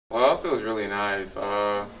it feels really nice.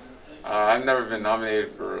 I've never been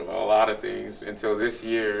nominated for a lot of things until this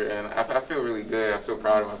year, and I feel really good. I feel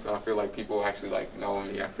proud of myself. I feel like people actually like know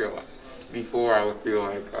me. I feel like before I would feel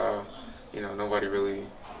like nobody really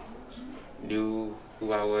knew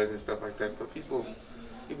who I was and stuff like that. But people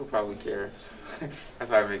probably care. That's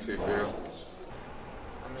how it makes me feel.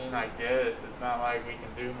 I mean, I guess it's not like we can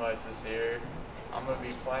do much this year. I'm gonna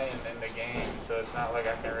be playing in the game, so it's not like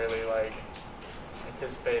I can really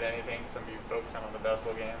anticipate anything because I'm gonna be focusing on the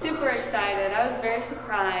basketball game. Super excited. I was very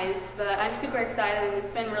surprised, but I'm super excited.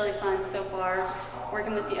 It's been really fun so far,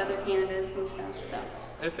 working with the other candidates and stuff. So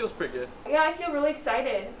it feels pretty good. Yeah, I feel really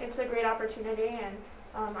excited. It's a great opportunity, and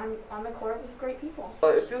I'm on the court with great people.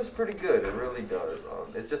 It feels pretty good. It really does.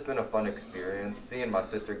 It's just been a fun experience. Seeing my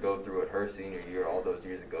sister go through it her senior year all those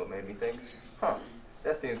years ago made me think,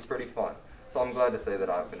 that seems pretty fun. So I'm glad to say that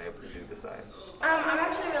I've been able to do the same. I'm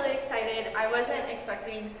actually really excited. I wasn't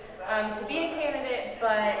expecting to be a candidate,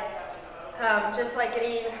 but just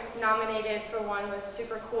getting nominated for one was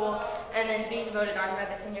super cool, and then being voted on by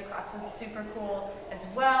the senior class was super cool as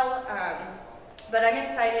well. But I'm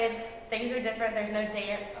excited. Things are different. There's no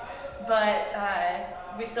dance, but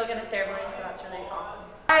we still get a ceremony, so that's really awesome.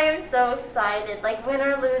 I am so excited. Win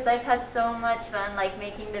or lose, I've had so much fun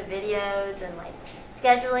making the videos and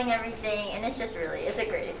scheduling everything, and it's a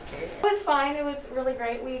great experience. It was fine. It was really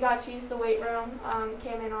great. We got to use the weight room.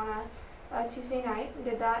 Came in on a Tuesday night and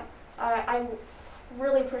did that. I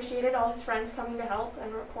really appreciated all his friends coming to help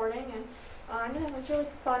and recording, and it was really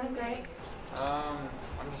fun and great.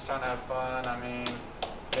 I'm just trying to have fun. I mean,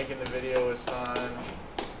 making the video was fun.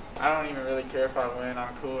 I don't even really care if I win.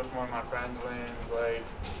 I'm cool if one of my friends wins.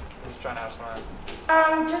 I'm just trying to have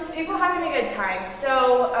fun. Just people having a good time.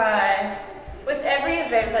 So with every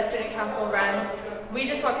event that Student Council runs, we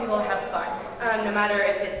just want people to have fun. No matter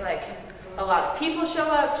if it's a lot of people show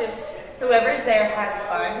up, just whoever's there has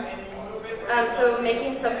fun. So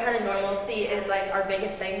making some kind of normalcy is our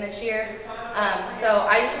biggest thing this year. So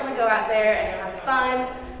I just want to go out there and have fun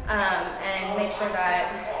and make sure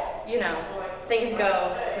that, things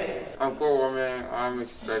go smooth. I'm Courtwarming.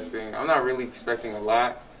 I'm not really expecting a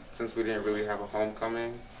lot since we didn't really have a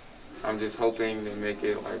homecoming. I'm just hoping they make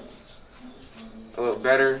it a little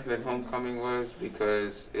better than homecoming was,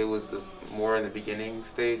 because it was more in the beginning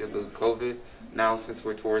stage of the COVID. Now since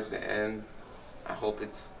we're towards the end, I hope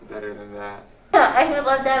it's better than that. I would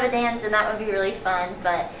love to have a dance, and that would be really fun,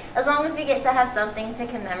 but as long as we get to have something to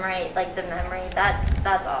commemorate the memory, that's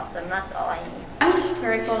awesome. That's all I need. I'm just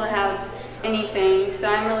grateful to have anything, so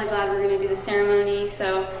I'm really glad we're going to do the ceremony.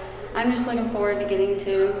 So I'm just looking forward to getting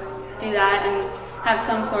to do that and have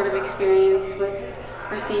some sort of experience with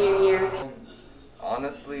our senior year.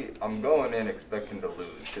 Honestly, I'm going in expecting to lose,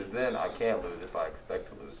 because then I can't lose if I expect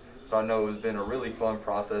to lose. So I know it's been a really fun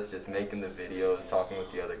process just making the videos, talking with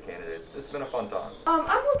the other candidates. It's been a fun time.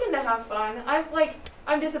 I'm looking to have fun.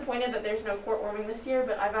 I'm disappointed that there's no courtwarming this year,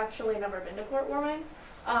 but I've actually never been to courtwarming.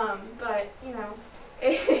 But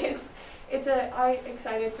I'm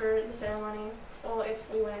excited for the ceremony. Well, if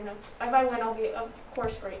I win, I'll be of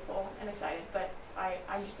course grateful and excited. But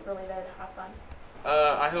I'm just really there to have fun.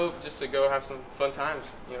 I hope just to go have some fun times,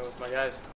 with my guys.